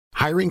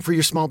Hiring for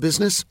your small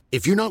business?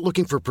 If you're not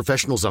looking for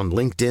professionals on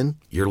LinkedIn,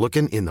 you're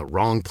looking in the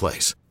wrong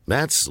place.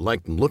 That's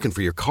like looking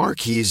for your car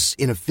keys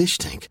in a fish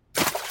tank.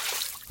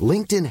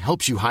 LinkedIn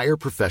helps you hire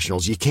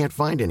professionals you can't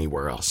find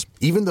anywhere else,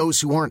 even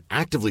those who aren't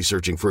actively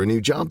searching for a new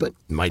job but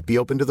might be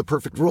open to the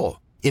perfect role.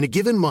 In a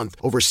given month,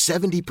 over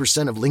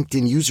 70% of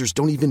LinkedIn users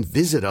don't even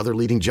visit other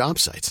leading job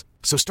sites.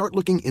 So start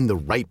looking in the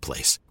right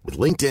place. With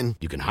LinkedIn,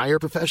 you can hire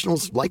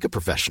professionals like a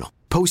professional.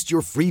 Post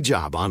your free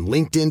job on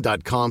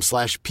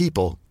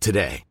linkedin.com/people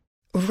today.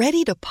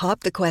 Ready to pop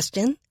the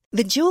question?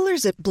 The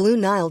jewelers at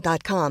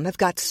BlueNile.com have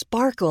got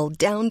sparkle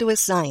down to a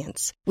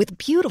science with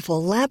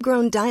beautiful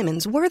lab-grown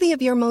diamonds worthy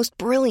of your most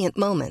brilliant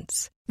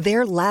moments.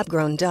 Their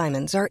lab-grown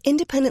diamonds are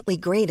independently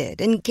graded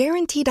and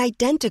guaranteed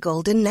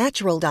identical to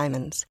natural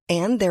diamonds,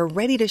 and they're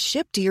ready to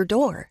ship to your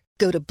door.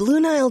 Go to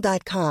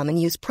BlueNile.com and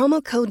use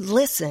promo code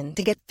LISTEN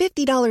to get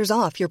 $50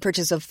 off your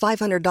purchase of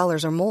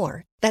 $500 or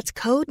more. That's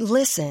code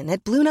LISTEN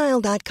at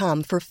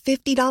BlueNile.com for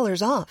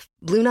 $50 off.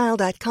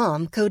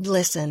 BlueNile.com, code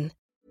LISTEN.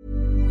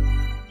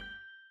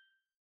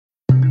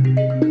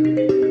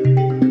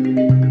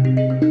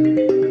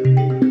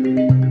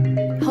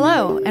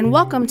 Hello, and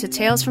welcome to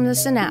Tales from the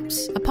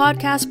Synapse, a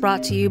podcast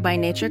brought to you by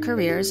Nature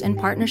Careers in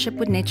partnership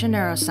with Nature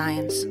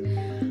Neuroscience.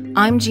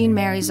 I'm Jean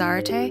Mary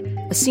Zarate,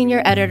 a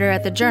senior editor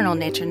at the journal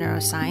Nature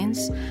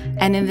Neuroscience,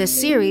 and in this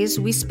series,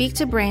 we speak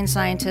to brain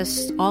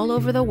scientists all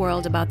over the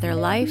world about their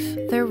life,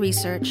 their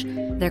research,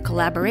 their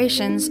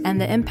collaborations, and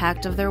the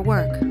impact of their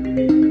work.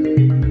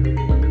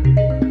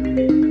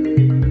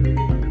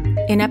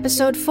 In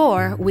episode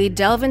 4, we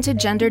delve into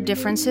gender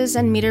differences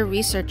and meet a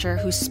researcher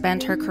who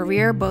spent her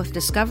career both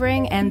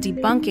discovering and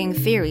debunking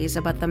theories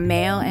about the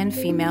male and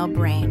female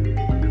brain.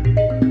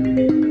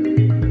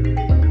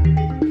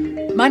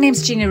 My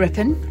name's Gina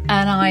Rippon,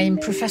 and I'm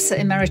Professor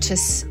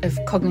Emeritus of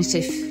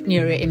Cognitive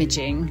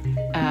Neuroimaging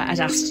at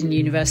Aston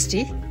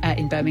University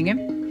in Birmingham.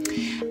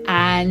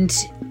 And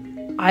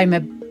I'm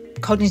a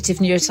cognitive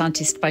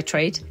neuroscientist by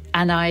trade,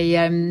 and I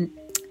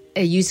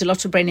use a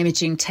lot of brain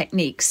imaging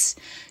techniques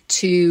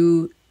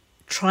to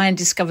try and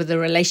discover the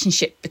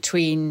relationship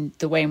between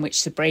the way in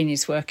which the brain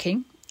is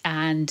working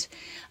and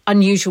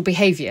unusual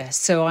behaviour.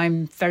 So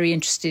I'm very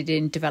interested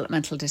in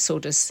developmental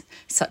disorders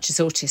such as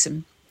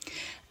autism.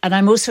 And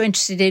I'm also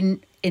interested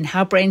in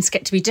how brains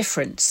get to be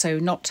different. So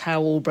not how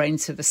all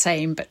brains are the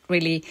same, but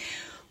really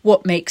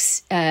what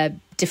makes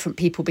different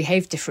people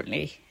behave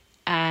differently.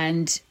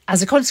 And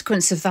as a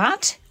consequence of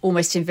that,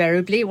 almost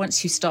invariably,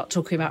 once you start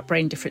talking about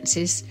brain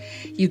differences,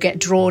 you get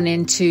drawn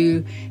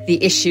into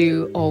the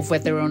issue of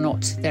whether or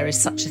not there is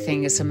such a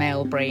thing as a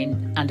male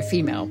brain and a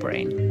female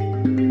brain.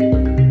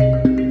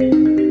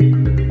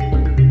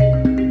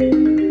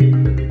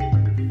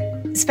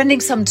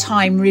 Spending some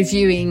time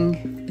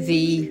reviewing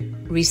the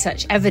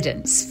research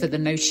evidence for the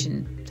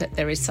notion that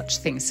there is such a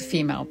thing as a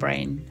female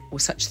brain or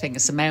such a thing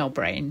as a male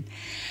brain,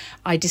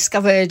 I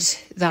discovered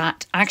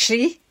that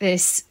actually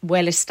this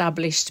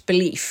well-established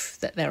belief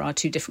that there are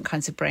two different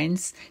kinds of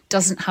brains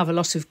doesn't have a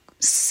lot of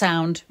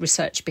sound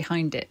research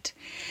behind it.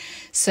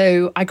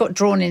 So I got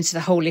drawn into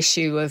the whole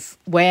issue of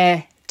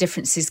where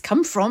differences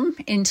come from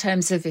in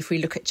terms of if we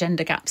look at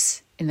gender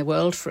gaps in the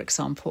world, for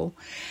example.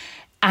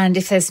 And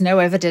if there's no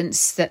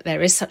evidence that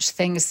there is such a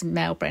thing as a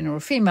male brain or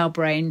a female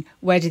brain,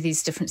 where do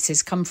these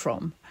differences come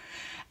from?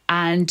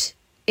 And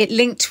it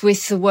linked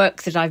with the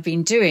work that I've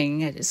been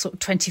doing, a sort of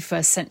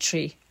 21st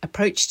century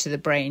approach to the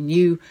brain,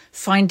 new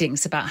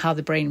findings about how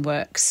the brain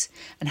works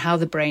and how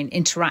the brain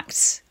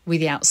interacts with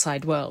the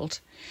outside world,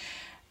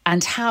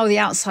 and how the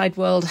outside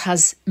world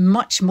has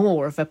much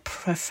more of a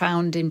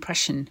profound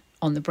impression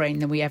on the brain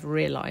than we ever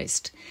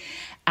realised.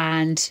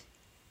 And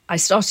I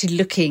started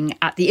looking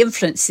at the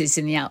influences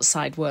in the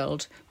outside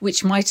world,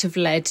 which might have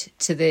led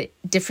to the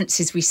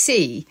differences we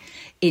see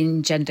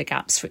in gender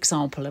gaps, for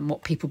example, and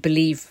what people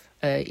believe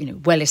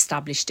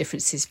well-established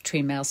differences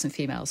between males and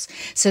females.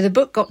 So the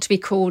book got to be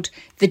called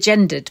The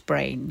Gendered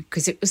Brain,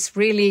 because it was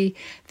really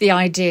the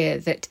idea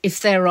that if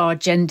there are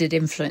gendered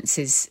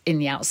influences in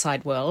the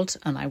outside world,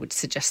 and I would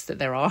suggest that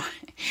there are,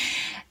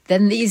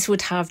 then these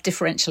would have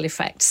differential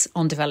effects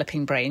on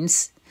developing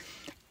brains.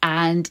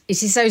 And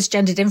it is those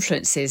gendered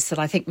influences that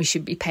I think we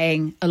should be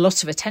paying a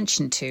lot of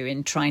attention to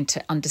in trying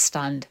to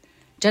understand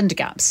gender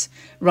gaps,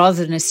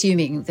 rather than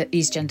assuming that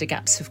these gender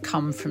gaps have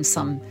come from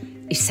some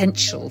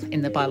essential,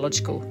 in the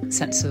biological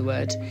sense of the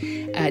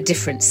word,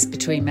 difference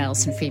between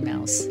males and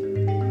females.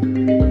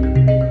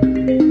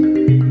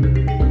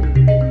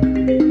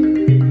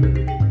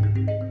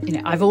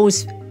 I've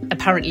always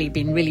apparently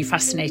been really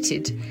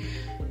fascinated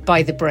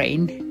by the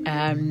brain,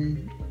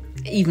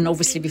 even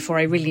obviously before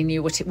I really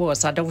knew what it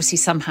was. I'd obviously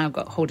somehow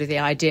got hold of the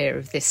idea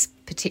of this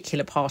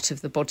particular part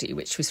of the body,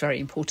 which was very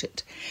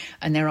important.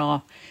 And there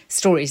are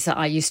stories that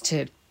I used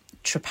to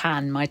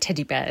trepan my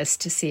teddy bears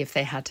to see if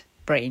they had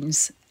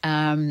brains.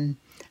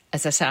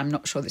 As I say, I'm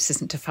not sure this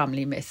isn't a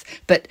family myth,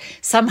 but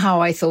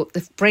somehow I thought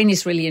the brain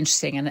is really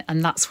interesting,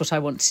 and that's what I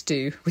want to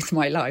do with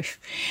my life.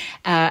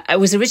 I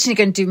was originally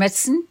going to do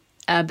medicine,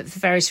 but for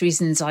various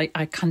reasons, I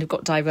kind of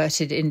got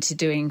diverted into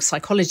doing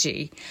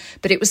psychology.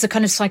 But it was the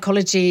kind of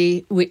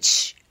psychology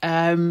which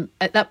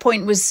at that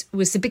point was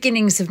the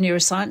beginnings of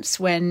neuroscience,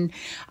 when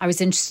I was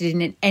interested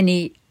in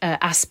any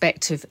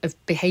aspect of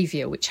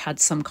behaviour which had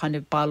some kind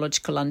of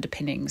biological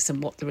underpinnings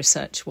and what the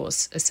research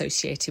was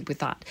associated with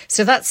that.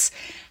 So that's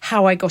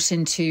how I got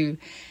into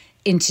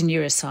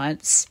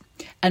neuroscience.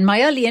 And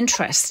my early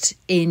interest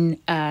in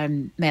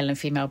male and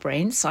female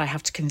brains, I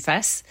have to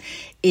confess,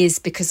 is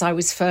because I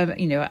was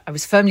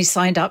firmly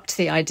signed up to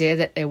the idea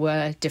that there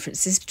were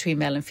differences between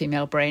male and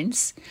female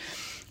brains.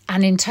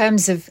 And in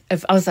terms of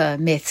other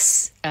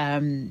myths,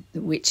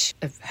 which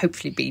have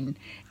hopefully been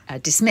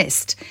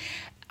dismissed,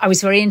 I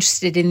was very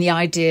interested in the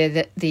idea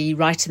that the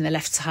right and the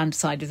left-hand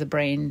side of the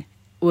brain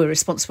were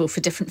responsible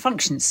for different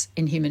functions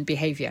in human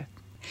behaviour.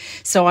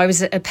 So I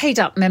was a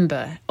paid-up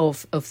member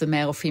of the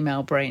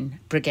male-female brain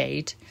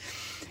brigade.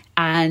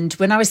 And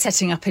when I was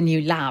setting up a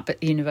new lab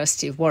at the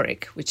University of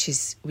Warwick, which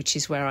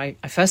is where I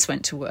first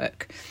went to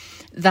work,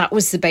 that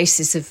was the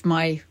basis of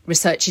my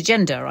research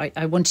agenda.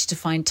 I wanted to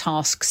find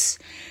tasks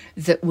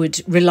that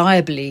would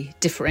reliably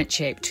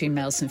differentiate between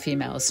males and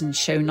females and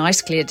show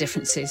nice, clear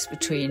differences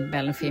between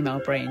male and female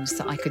brains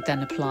that I could then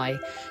apply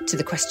to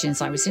the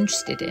questions I was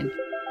interested in.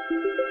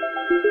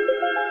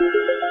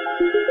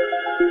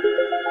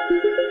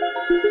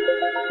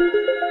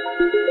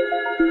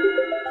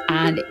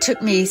 And it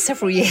took me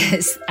several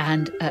years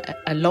and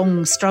a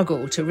long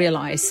struggle to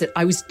realise that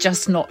I was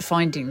just not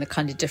finding the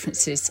kind of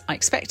differences I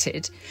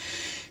expected.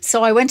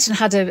 So I went and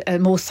had a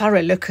more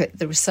thorough look at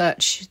the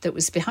research that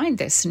was behind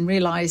this and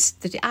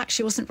realised that it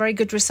actually wasn't very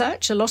good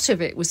research. A lot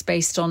of it was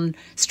based on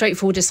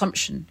straightforward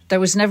assumption. There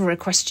was never a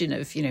question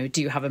of,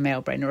 do you have a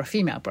male brain or a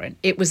female brain?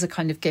 It was a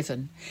kind of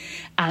given.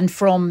 And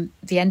from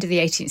the end of the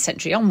 18th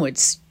century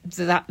onwards,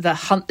 the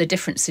Hunt the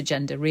Difference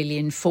agenda really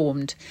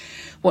informed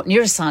what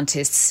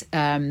neuroscientists,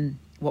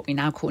 what we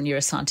now call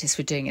neuroscientists,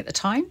 were doing at the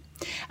time,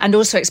 and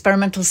also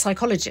experimental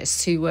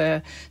psychologists who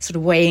were sort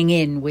of weighing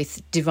in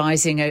with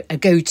devising a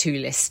go-to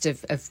list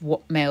of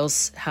what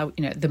males,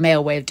 the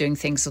male way of doing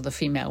things or the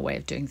female way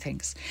of doing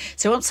things.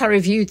 So once I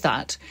reviewed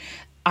that,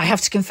 I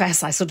have to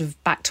confess I sort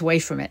of backed away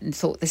from it and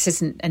thought this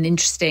isn't an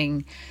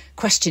interesting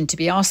question to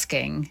be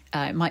asking.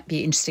 It might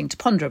be interesting to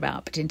ponder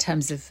about, but in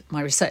terms of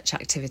my research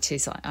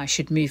activities, I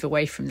should move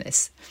away from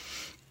this.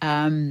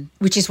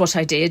 Which is what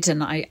I did,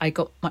 and I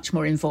got much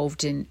more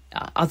involved in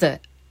other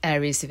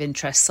areas of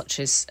interest, such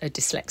as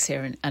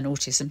dyslexia and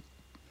autism.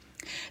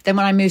 Then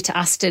when I moved to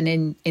Aston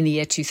in the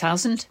year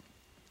 2000,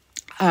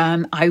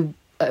 I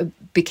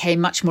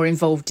became much more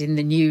involved in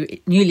the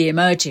newly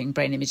emerging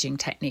brain imaging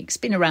techniques.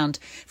 Been around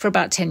for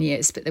about 10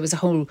 years, but there was a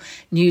whole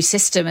new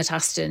system at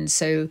Aston,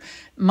 so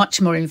much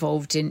more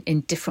involved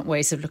in different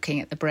ways of looking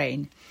at the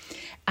brain.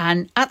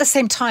 And at the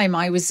same time,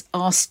 I was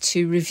asked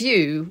to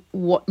review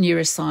what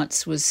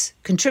neuroscience was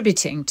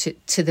contributing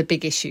to the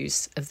big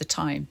issues of the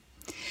time.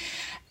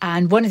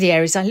 And one of the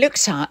areas I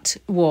looked at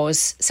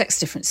was sex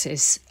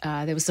differences.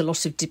 There was a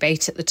lot of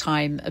debate at the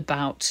time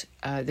about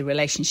the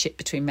relationship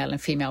between male and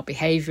female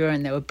behaviour,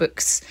 and there were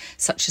books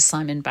such as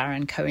Simon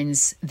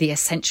Baron-Cohen's The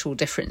Essential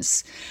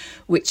Difference,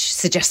 which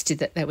suggested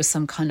that there was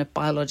some kind of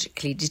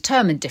biologically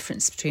determined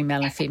difference between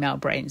male and female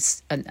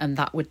brains, and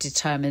that would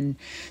determine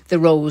the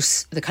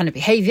roles, the kind of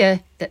behaviour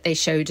that they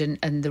showed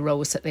and the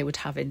roles that they would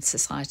have in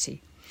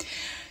society.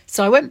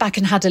 So I went back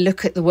and had a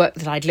look at the work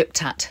that I'd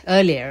looked at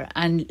earlier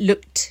and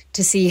looked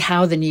to see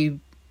how the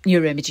new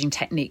neuroimaging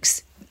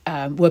techniques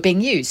were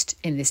being used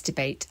in this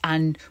debate,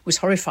 and was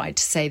horrified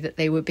to say that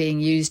they were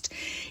being used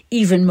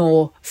even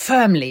more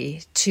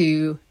firmly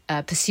to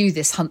pursue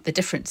this Hunt the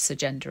Difference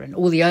agenda. And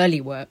all the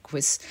early work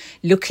was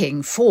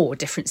looking for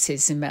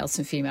differences in males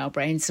and female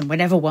brains. And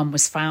whenever one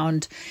was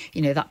found,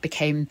 that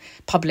became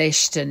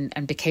published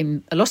and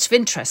became a lot of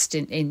interest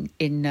in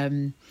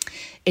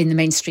the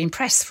mainstream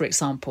press, for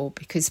example,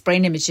 because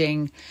brain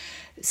imaging,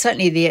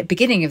 certainly the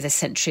beginning of this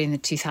century in the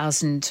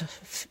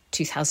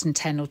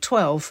 2010 or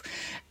 12,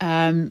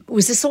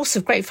 was a source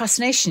of great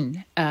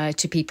fascination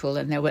to people.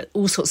 And there were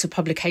all sorts of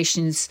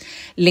publications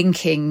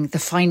linking the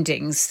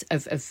findings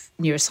of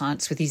neuroscience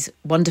with these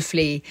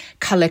wonderfully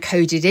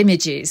colour-coded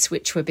images,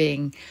 which were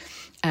being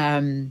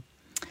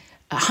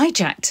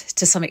hijacked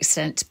to some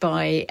extent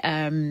by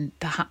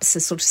perhaps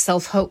a sort of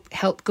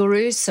self-help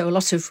gurus. So a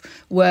lot of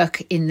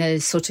work in the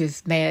sort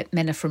of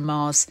men are from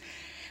Mars,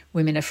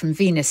 women are from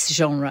Venus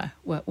genre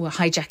were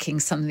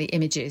hijacking some of the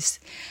images.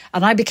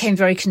 And I became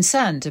very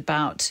concerned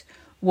about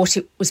what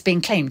it was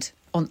being claimed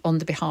on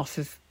the behalf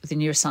of the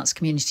neuroscience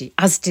community,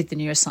 as did the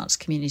neuroscience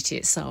community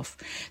itself.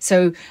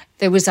 So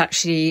there was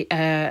actually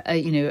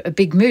a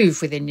big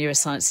move within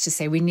neuroscience to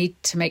say we need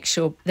to make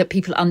sure that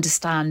people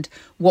understand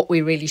what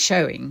we're really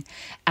showing,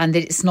 and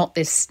that it's not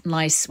this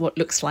nice, what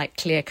looks like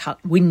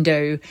clear-cut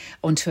window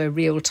onto a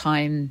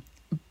real-time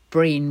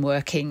brain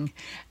working,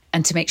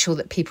 and to make sure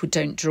that people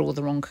don't draw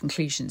the wrong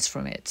conclusions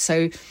from it.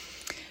 So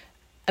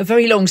a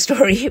very long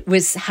story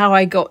was how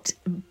I got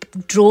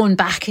drawn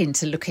back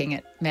into looking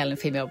at male and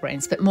female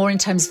brains, but more in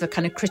terms of a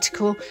kind of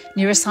critical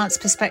neuroscience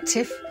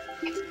perspective.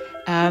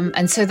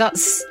 And so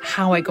that's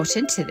how I got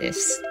into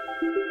this.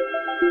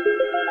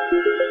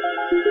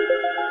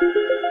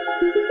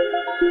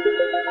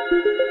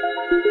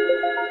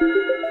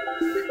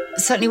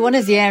 Certainly one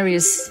of the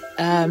areas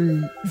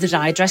that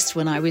I addressed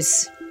when I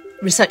was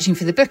researching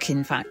for the book,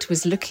 in fact,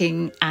 was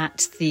looking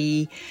at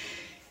the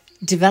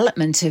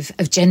development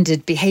of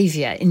gendered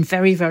behaviour in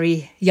very,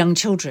 very young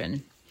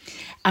children.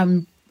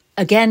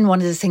 Again, one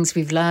of the things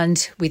we've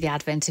learned with the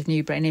advent of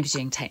new brain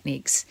imaging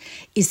techniques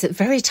is that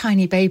very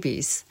tiny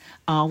babies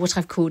are what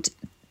I've called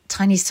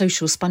tiny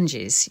social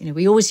sponges. You know,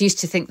 we always used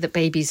to think that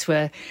babies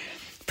were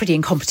pretty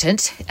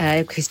incompetent,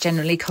 because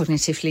generally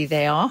cognitively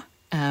they are.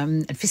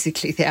 And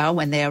physically they are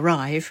when they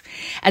arrive.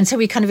 And so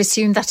we kind of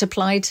assumed that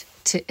applied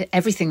to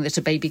everything that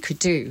a baby could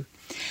do.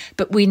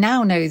 But we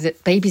now know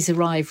that babies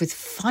arrive with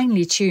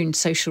finely tuned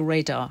social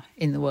radar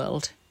in the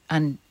world,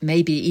 and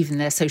maybe even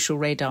their social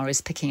radar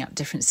is picking up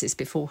differences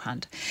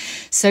beforehand.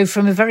 So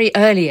from a very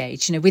early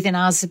age, you know, within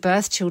hours of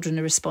birth, children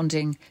are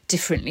responding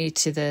differently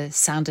to the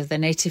sound of their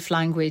native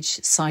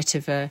language, sight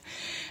of a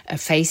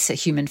face, a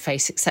human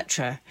face,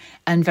 etc.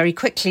 And very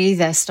quickly,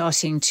 they're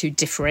starting to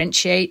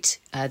differentiate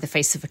the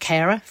face of a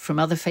carer from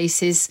other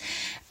faces,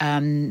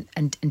 and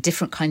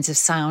different kinds of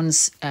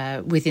sounds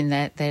within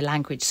their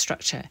language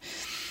structure.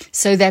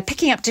 So they're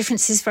picking up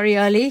differences very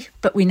early,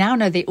 but we now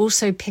know they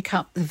also pick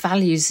up the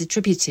values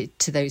attributed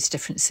to those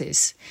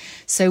differences.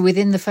 So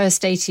within the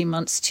first 18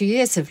 months, 2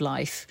 years of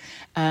life,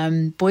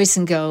 boys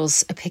and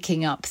girls are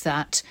picking up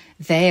that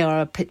they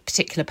are a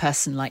particular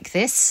person like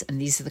this, and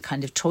these are the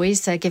kind of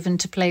toys they're given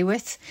to play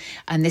with.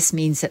 And this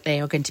means that they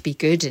are going to be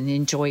good and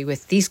enjoy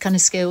with these kind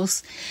of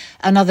skills.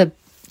 And other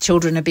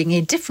children are being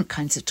given different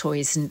kinds of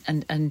toys,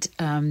 and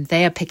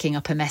they are picking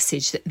up a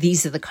message that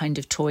these are the kind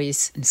of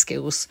toys and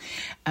skills,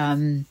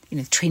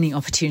 training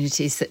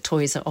opportunities that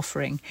toys are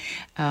offering,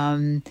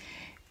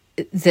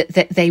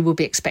 that they will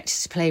be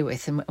expected to play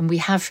with. And we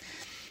have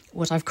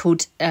what I've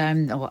called,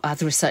 or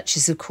other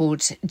researchers have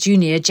called,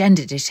 junior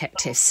gender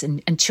detectives.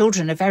 And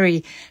children are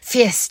very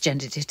fierce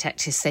gender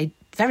detectives. They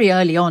very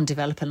early on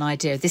develop an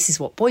idea, this is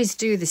what boys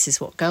do, this is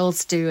what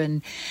girls do.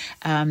 And,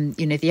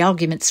 the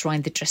arguments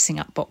around the dressing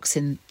up box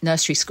in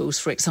nursery schools,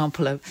 for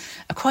example, are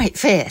quite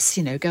fierce.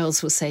 You know,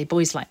 girls will say,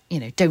 boys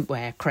don't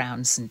wear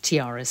crowns and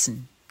tiaras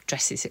and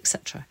dresses,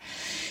 etc.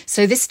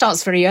 So this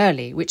starts very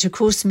early, which of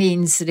course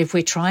means that if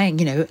we're trying,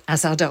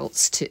 as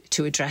adults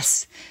to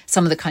address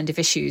some of the kind of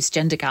issues,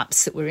 gender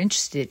gaps that we're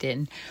interested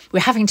in,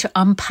 we're having to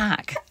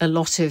unpack a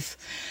lot of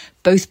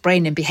both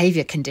brain and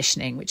behaviour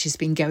conditioning, which has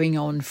been going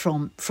on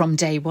from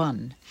day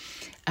one.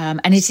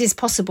 And it is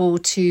possible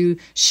to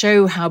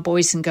show how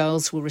boys and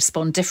girls will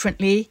respond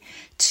differently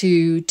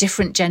to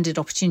different gendered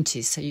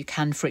opportunities. So you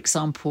can, for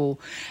example,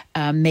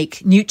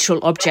 make neutral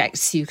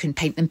objects. You can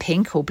paint them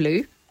pink or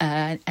blue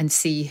and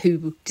see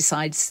who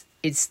decides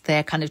it's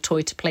their kind of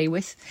toy to play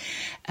with.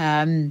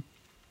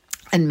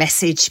 And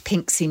message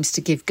pink seems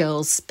to give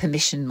girls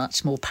permission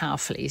much more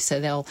powerfully.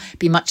 So they'll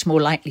be much more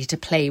likely to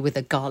play with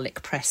a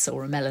garlic press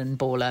or a melon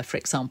baller, for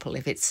example,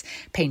 if it's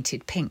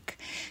painted pink.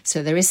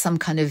 So there is some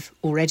kind of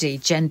already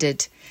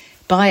gendered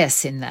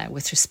bias in there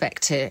with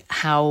respect to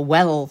how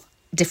well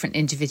different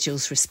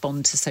individuals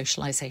respond to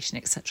socialisation,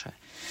 etc.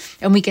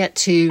 And we get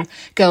to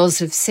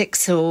girls of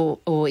 6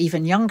 or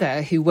even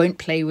younger who won't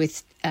play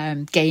with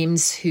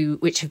games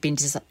which have been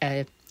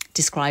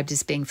described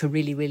as being for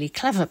really, really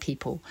clever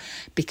people,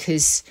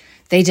 because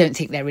they don't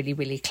think they're really,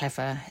 really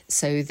clever.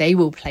 So they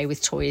will play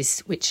with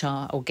toys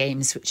or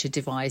games which are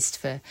devised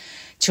for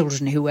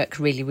children who work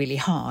really, really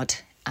hard.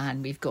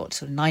 And we've got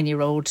sort of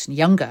 9-year-old and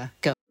younger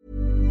girls.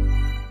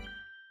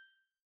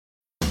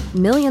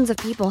 Millions of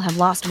people have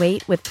lost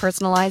weight with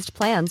personalized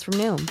plans from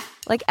Noom.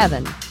 Like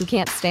Evan, who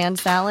can't stand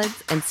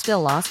salads and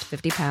still lost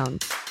 50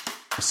 pounds.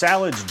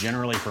 Salads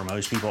generally for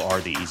most people are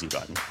the easy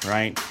button,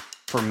 right?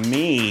 For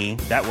me,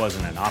 that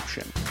wasn't an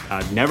option.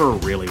 I never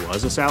really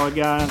was a salad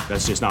guy.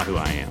 That's just not who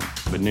I am.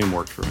 But Noom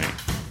worked for me.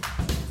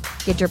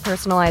 Get your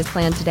personalized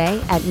plan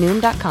today at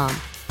Noom.com.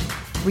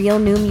 Real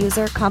Noom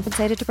user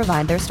compensated to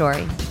provide their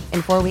story.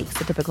 In 4 weeks,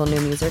 the typical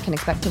Noom user can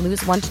expect to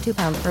lose 1 to 2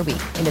 pounds per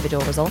week.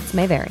 Individual results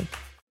may vary.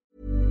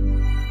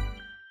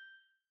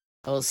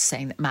 I was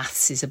saying that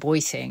maths is a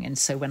boy thing, and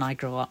so when I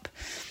grow up,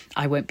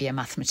 I won't be a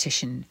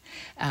mathematician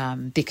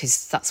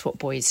because that's what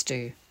boys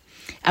do.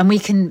 And we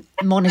can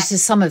monitor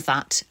some of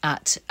that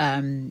at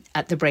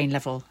the brain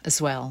level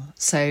as well.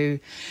 So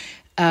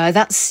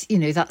that's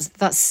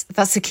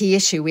a key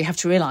issue. We have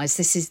to realise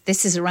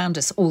this is around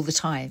us all the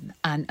time,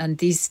 and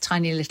these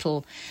tiny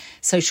little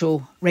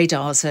social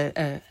radars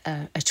are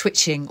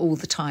twitching all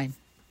the time.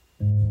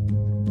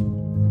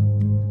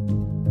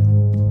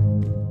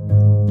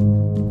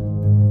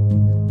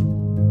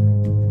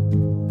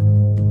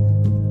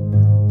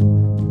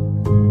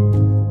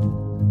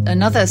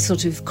 Another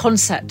sort of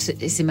concept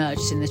that has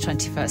emerged in the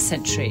 21st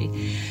century,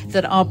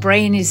 that our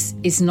brain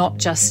is not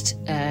just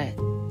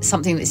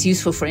something that's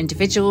useful for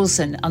individuals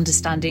and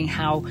understanding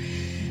how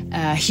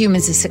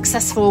Humans are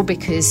successful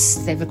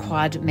because they've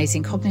acquired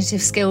amazing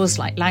cognitive skills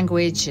like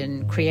language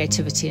and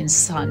creativity and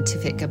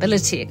scientific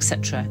ability,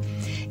 etc.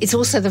 It's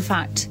also the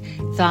fact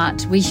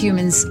that we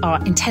humans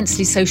are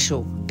intensely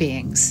social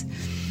beings.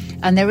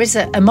 And there is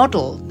a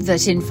model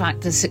that, in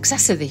fact, the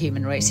success of the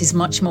human race is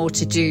much more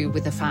to do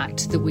with the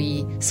fact that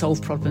we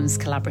solve problems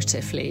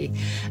collaboratively.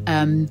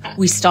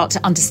 We start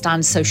to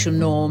understand social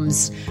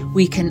norms.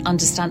 We can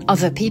understand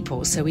other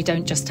people. So we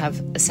don't just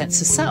have a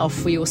sense of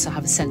self, we also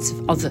have a sense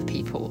of other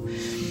people.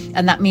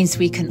 And that means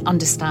we can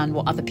understand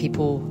what other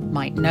people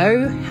might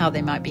know, how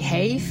they might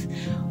behave,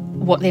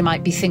 what they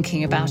might be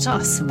thinking about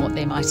us and what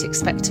they might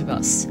expect of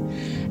us.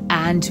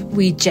 And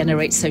we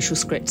generate social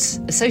scripts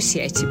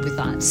associated with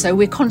that. So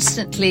we're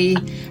constantly,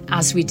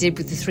 as we did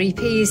with the 3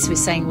 Ps, we're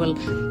saying, well,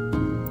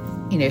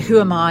 who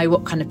am I?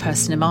 What kind of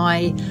person am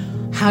I?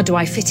 How do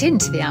I fit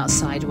into the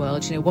outside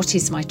world? What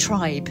is my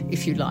tribe,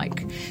 if you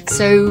like?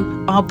 So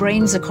our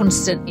brains are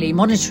constantly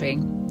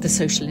monitoring the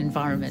social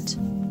environment.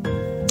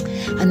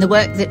 And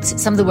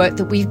some of the work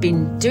that we've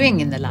been doing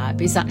in the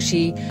lab is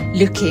actually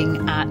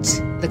looking at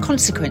the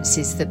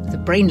consequences, the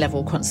brain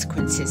level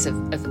consequences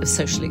of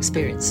social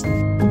experience.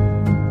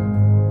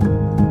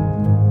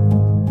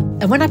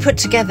 And when I put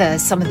together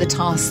some of the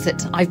tasks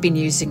that I've been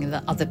using and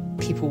that other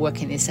people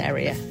working in this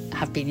area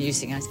have been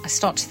using, I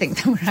start to think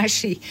that we're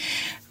actually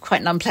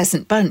quite an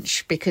unpleasant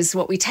bunch, because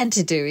what we tend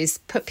to do is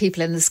put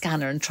people in the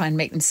scanner and try and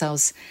make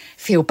themselves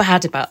feel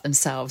bad about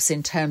themselves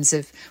in terms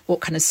of what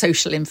kind of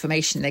social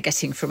information they're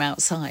getting from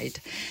outside.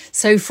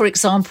 So, for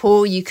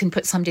example, you can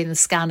put somebody in the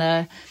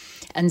scanner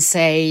and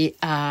say,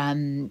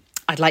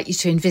 I'd like you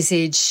to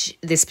envisage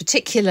this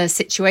particular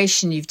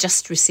situation. You've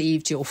just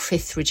received your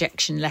 5th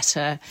rejection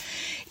letter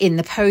in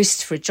the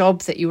post for a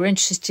job that you were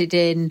interested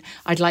in.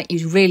 I'd like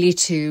you really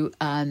to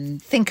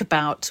think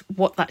about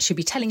what that should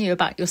be telling you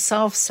about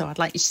yourself. So I'd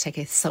like you to take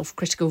a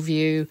self-critical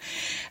view.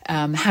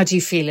 How do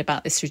you feel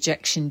about this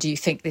rejection? Do you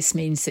think this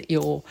means that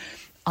you're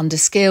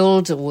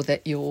underskilled or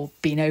that you're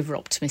being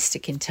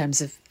over-optimistic in terms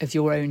of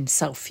your own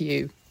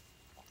self-view?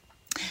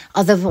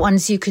 Other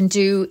ones you can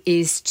do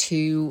is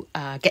to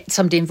get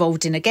somebody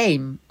involved in a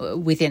game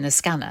within a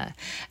scanner.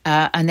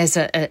 And there's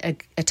a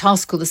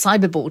task called the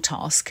cyberball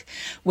task,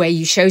 where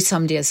you show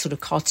somebody a sort of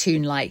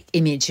cartoon-like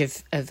image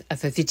of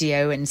a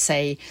video and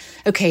say,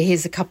 OK,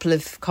 here's a couple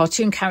of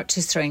cartoon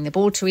characters throwing the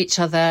ball to each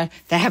other.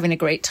 They're having a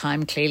great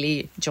time,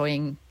 clearly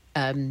enjoying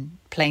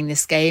playing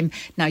this game.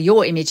 Now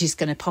your image is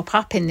going to pop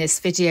up in this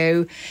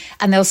video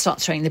and they'll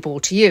start throwing the ball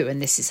to you, and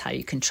this is how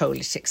you control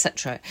it,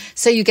 etc.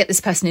 So you get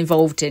this person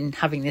involved in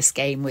having this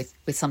game with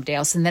somebody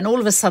else, and then all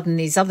of a sudden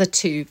these other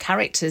 2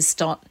 characters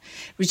start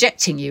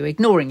rejecting you,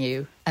 ignoring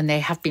you, and they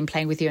have been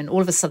playing with you, and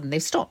all of a sudden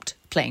they've stopped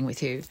playing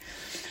with you.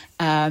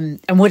 And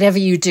whatever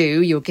you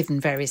do, you're given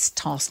various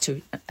tasks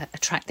to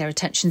attract their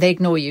attention. They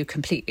ignore you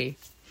completely.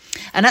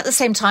 And at the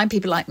same time,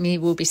 people like me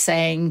will be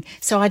saying,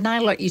 so I'd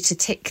now like you to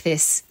tick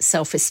this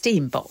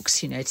self-esteem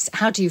box,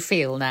 how do you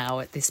feel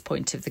now at this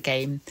point of the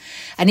game?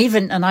 And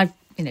I've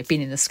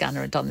been in the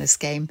scanner and done this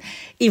game,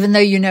 even though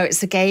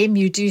it's a game,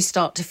 you do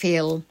start to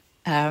feel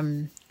a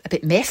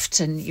bit miffed,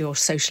 and your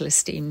social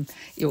esteem,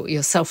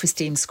 your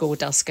self-esteem score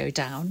does go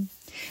down.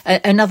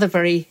 Another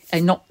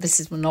this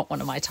is not one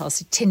of my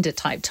tasks, a Tinder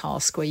type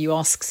task, where you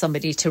ask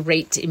somebody to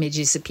rate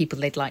images of people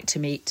they'd like to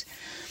meet.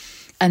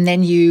 And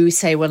then you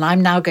say, well,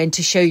 I'm now going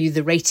to show you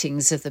the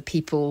ratings of the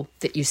people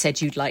that you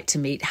said you'd like to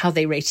meet, how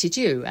they rated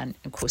you. And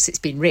of course, it's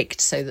been rigged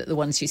so that the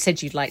ones you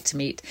said you'd like to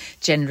meet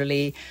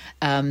generally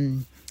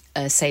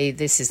say,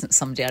 this isn't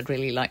somebody I'd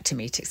really like to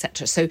meet,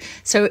 etc.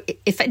 So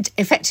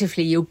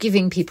effectively, you're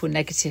giving people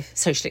negative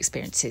social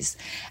experiences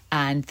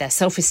and their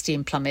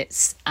self-esteem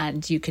plummets.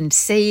 And you can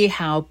see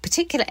how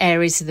particular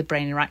areas of the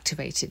brain are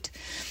activated.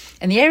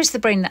 And the areas of the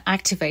brain that are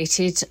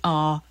activated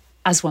are,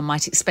 as one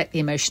might expect, the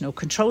emotional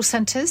control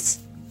centres,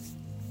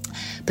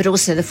 but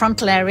also the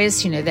frontal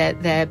areas.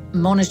 They're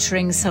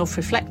monitoring,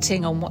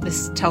 self-reflecting on what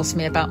this tells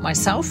me about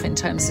myself in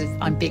terms of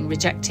I'm being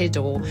rejected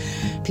or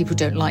people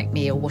don't like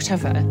me or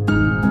whatever.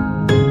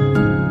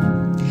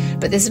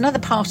 But there's another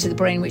part of the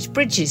brain which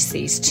bridges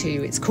these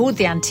two. It's called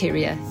the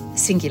anterior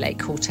cingulate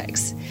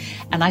cortex.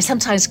 And I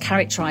sometimes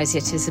characterise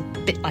it as a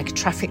bit like a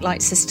traffic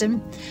light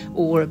system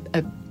or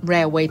a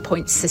railway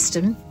point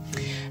system,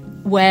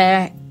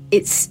 where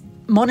it's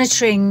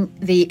monitoring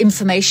the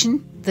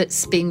information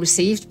that's being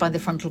received by the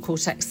frontal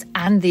cortex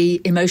and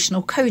the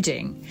emotional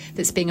coding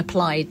that's being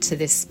applied to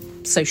this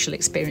social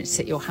experience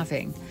that you're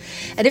having.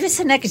 And if it's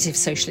a negative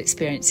social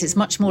experience, it's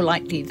much more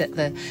likely that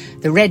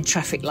the red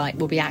traffic light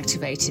will be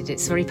activated.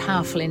 It's a very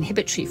powerful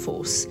inhibitory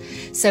force.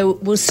 So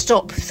we'll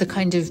stop the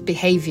kind of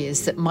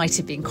behaviours that might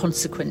have been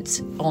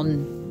consequent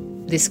on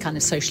this kind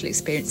of social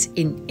experience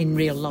in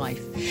real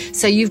life.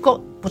 So you've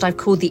got what I've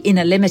called the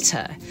inner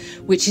limiter,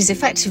 which is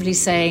effectively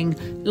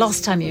saying,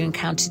 last time you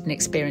encountered an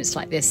experience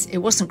like this, it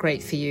wasn't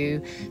great for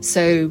you.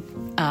 So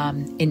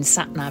in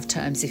sat-nav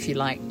terms, if you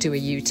like, do a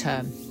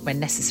U-turn when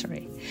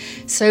necessary.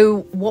 So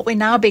what we're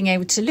now being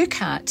able to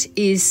look at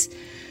is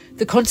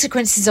the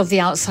consequences of the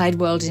outside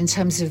world in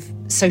terms of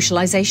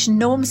socialization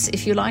norms,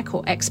 if you like,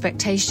 or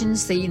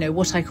expectations,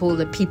 what I call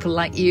the people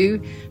like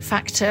you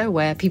factor,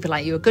 where people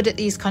like you are good at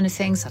these kind of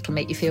things, that'll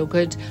make you feel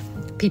good.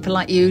 People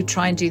like you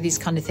try and do these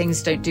kind of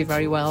things, don't do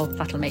very well,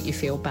 that'll make you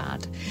feel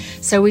bad.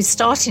 So we're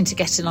starting to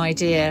get an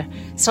idea,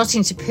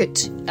 starting to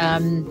put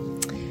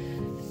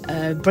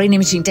brain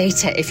imaging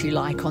data, if you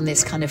like, on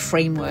this kind of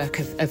framework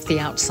of the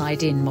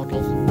outside-in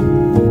model.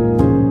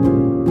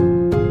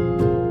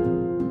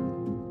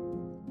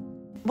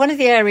 One of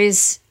the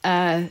areas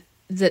that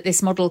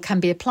this model can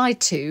be applied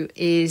to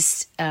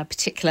is a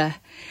particular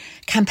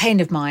campaign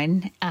of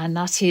mine, and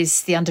that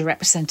is the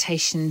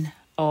underrepresentation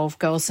of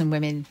girls and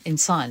women in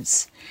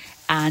science,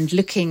 and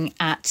looking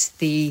at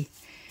the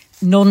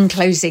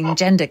non-closing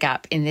gender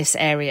gap in this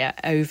area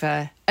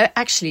over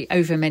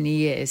many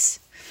years.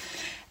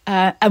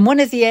 And one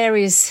of the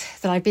areas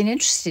that I've been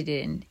interested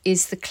in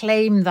is the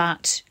claim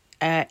that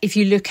if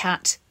you look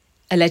at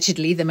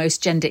allegedly the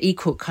most gender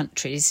equal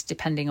countries,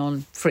 depending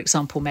on, for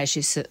example,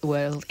 measures that the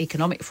World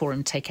Economic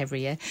Forum take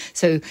every year.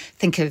 So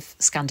think of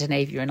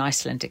Scandinavia and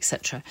Iceland,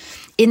 etc.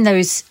 In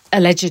those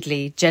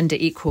allegedly gender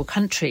equal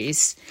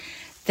countries,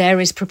 there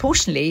is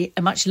proportionally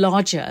a much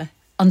larger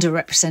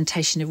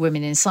underrepresentation of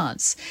women in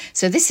science.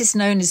 So this is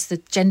known as the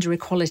gender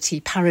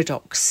equality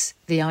paradox,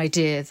 the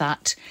idea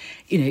that,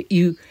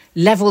 you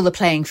level the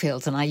playing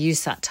field, and I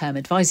use that term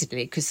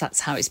advisedly because that's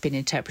how it's been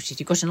interpreted.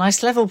 You've got a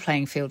nice level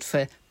playing field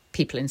for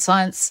people in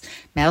science,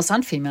 males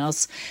and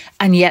females,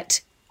 and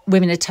yet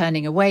women are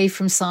turning away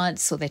from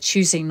science, or they're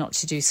choosing not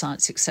to do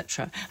science,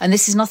 etc. And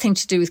this is nothing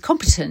to do with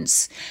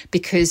competence,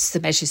 because the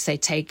measures they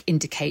take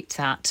indicate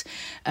that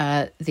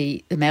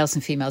the males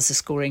and females are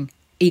scoring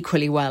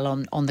equally well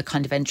on the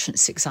kind of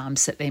entrance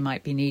exams that they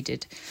might be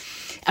needed.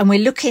 And we're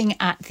looking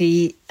at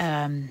the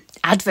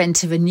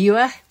advent of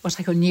what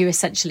I call new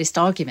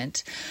essentialist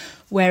argument,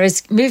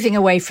 whereas moving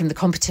away from the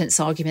competence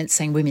argument,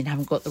 saying women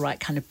haven't got the right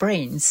kind of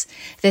brains,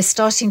 they're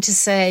starting to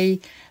say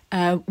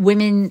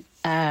women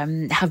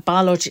have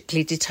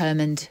biologically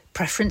determined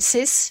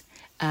preferences,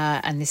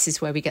 and this is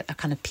where we get that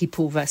kind of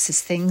people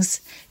versus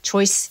things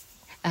choice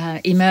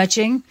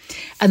emerging,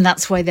 and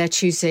that's why they're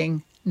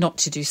choosing not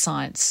to do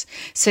science.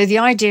 So the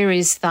idea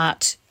is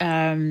that,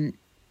 as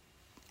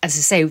I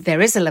say, there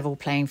is a level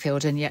playing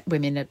field, and yet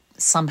women are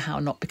somehow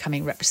not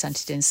becoming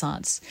represented in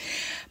science.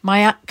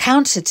 My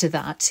counter to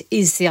that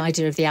is the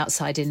idea of the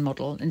outside-in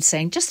model, and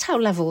saying just how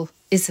level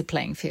is the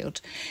playing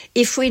field?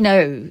 If we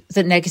know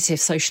that negative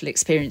social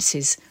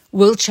experiences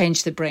will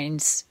change the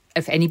brains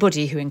of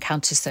anybody who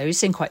encounters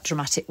those in quite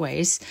dramatic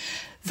ways,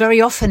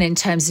 very often in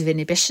terms of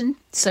inhibition.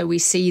 So we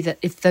see that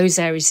if those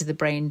areas of the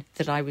brain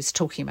that I was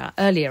talking about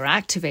earlier are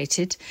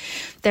activated,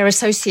 they're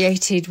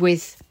associated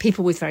with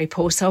people with very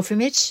poor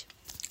self-image,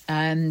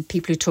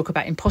 people who talk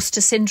about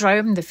imposter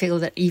syndrome, they feel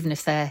that even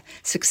if they're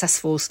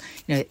successful,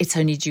 it's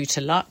only due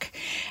to luck.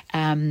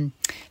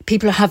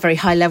 People who have very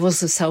high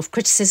levels of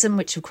self-criticism,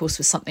 which of course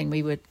was something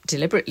we were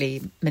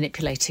deliberately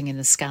manipulating in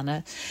the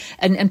scanner,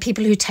 and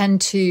people who tend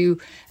to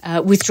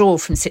withdraw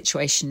from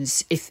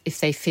situations if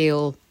they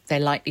feel they're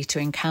likely to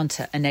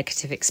encounter a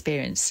negative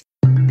experience.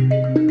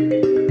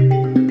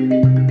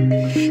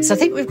 So I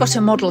think we've got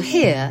a model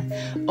here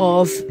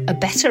of a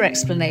better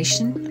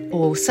explanation,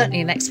 or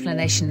certainly an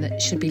explanation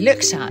that should be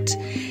looked at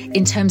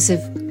in terms of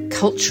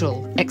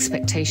cultural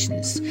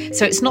expectations.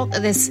 So it's not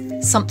that there's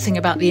something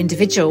about the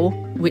individual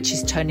which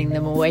is turning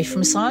them away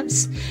from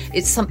science.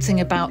 It's something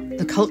about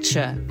the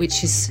culture,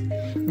 which is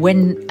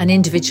when an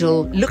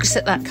individual looks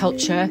at that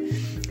culture,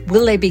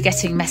 will they be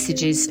getting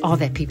messages? Are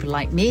there people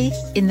like me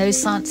in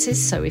those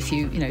sciences? So if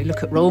you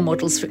look at role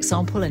models, for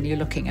example, and you're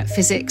looking at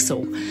physics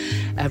or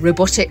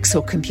robotics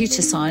or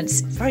computer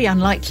science, very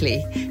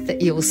unlikely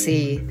that you'll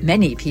see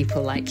many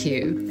people like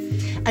you.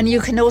 And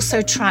you can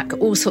also track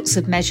all sorts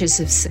of measures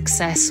of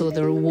success, or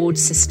the reward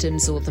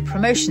systems or the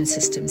promotion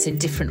systems in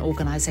different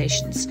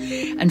organisations,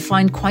 and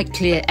find quite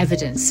clear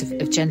evidence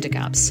of gender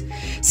gaps.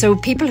 So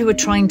people who are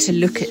trying to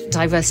look at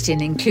diversity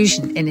and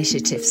inclusion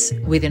initiatives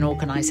within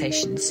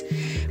organisations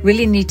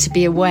really need to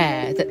be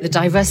aware that the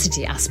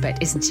diversity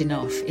aspect isn't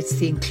enough. It's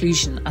the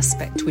inclusion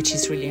aspect which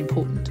is really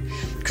important,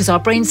 because our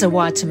brains are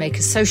wired to make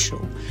us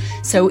social.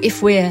 So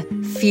if we're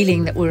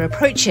feeling that we're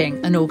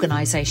approaching an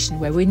organisation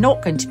where we're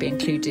not going to be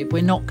included,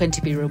 we're not going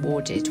to be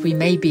rewarded, we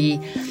may be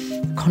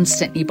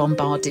constantly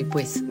bombarded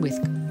with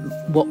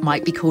what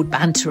might be called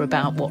banter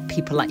about what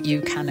people like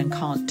you can and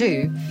can't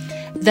do,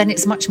 then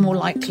it's much more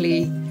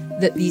likely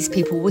that these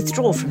people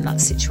withdraw from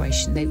that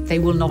situation. They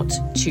will not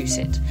choose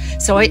it.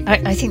 So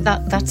I think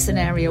that's an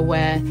area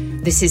where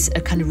this is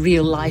a kind of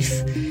real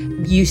life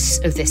use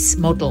of this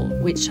model,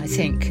 which I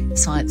think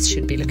science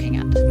should be looking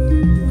at.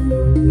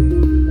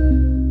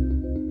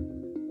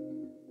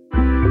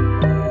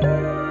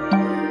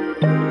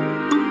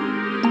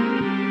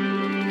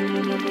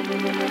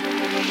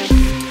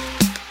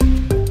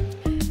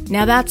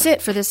 Now that's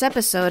it for this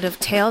episode of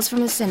Tales from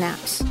the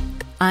Synapse.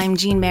 I'm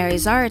Jean-Mary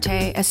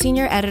Zarate, a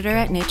senior editor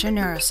at Nature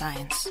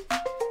Neuroscience.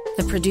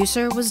 The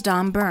producer was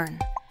Dom Byrne.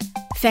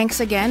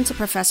 Thanks again to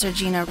Professor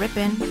Gina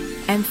Rippin,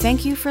 and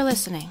thank you for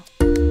listening.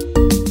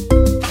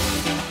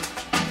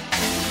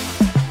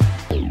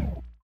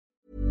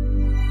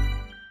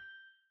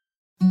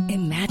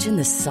 Imagine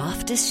the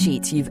softest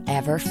sheets you've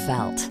ever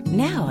felt.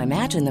 Now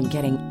imagine them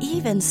getting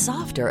even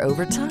softer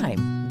over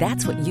time.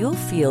 That's what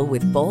you'll feel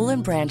with Boll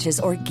 & Branch's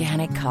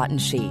organic cotton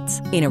sheets.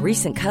 In a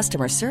recent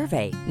customer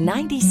survey,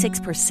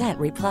 96%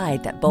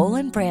 replied that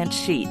Boll & Branch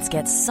sheets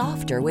get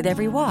softer with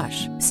every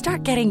wash.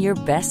 Start getting your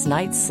best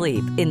night's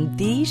sleep in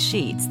these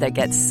sheets that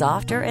get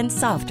softer and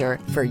softer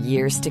for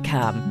years to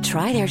come.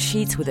 Try their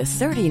sheets with a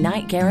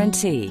 30-night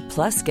guarantee.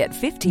 Plus, get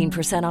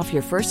 15% off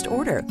your first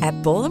order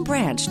at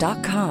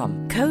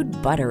bollandbranch.com. Code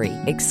BUTTERY.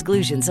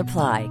 Exclusions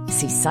apply.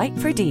 See site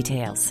for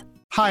details.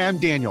 Hi, I'm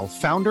Daniel,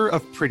 founder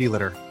of Pretty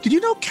Litter. Did you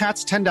know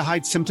cats tend to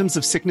hide symptoms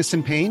of sickness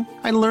and pain?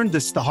 I learned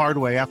this the hard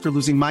way after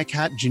losing my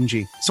cat,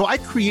 Gingy. So I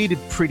created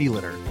Pretty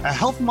Litter, a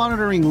health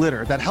monitoring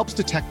litter that helps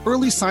detect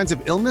early signs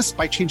of illness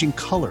by changing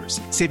colors,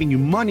 saving you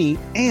money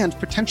and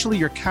potentially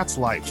your cat's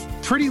life.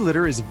 Pretty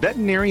Litter is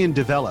veterinarian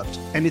developed,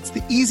 and it's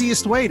the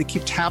easiest way to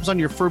keep tabs on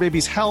your fur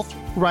baby's health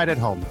right at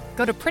home.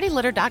 Go to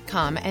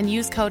prettylitter.com and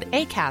use code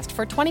ACAST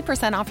for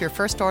 20% off your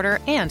first order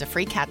and a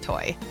free cat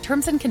toy.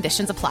 Terms and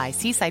conditions apply.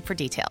 See site for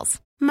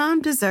details.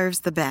 Mom deserves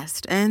the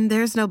best, and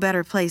there's no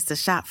better place to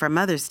shop for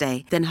Mother's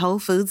Day than Whole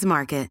Foods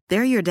Market.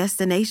 They're your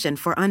destination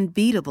for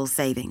unbeatable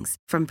savings,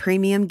 from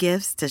premium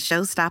gifts to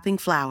show-stopping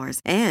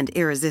flowers and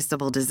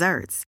irresistible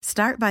desserts.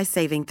 Start by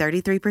saving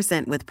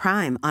 33% with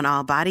Prime on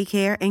all body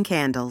care and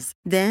candles.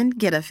 Then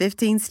get a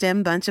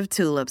 15-stem bunch of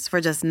tulips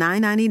for just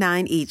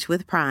 $9.99 each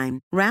with Prime.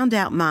 Round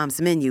out Mom's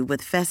menu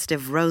with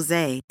festive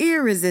rosé,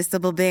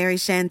 irresistible berry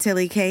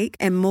chantilly cake,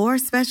 and more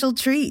special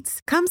treats.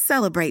 Come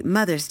celebrate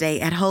Mother's Day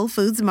at Whole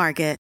Foods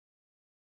Market.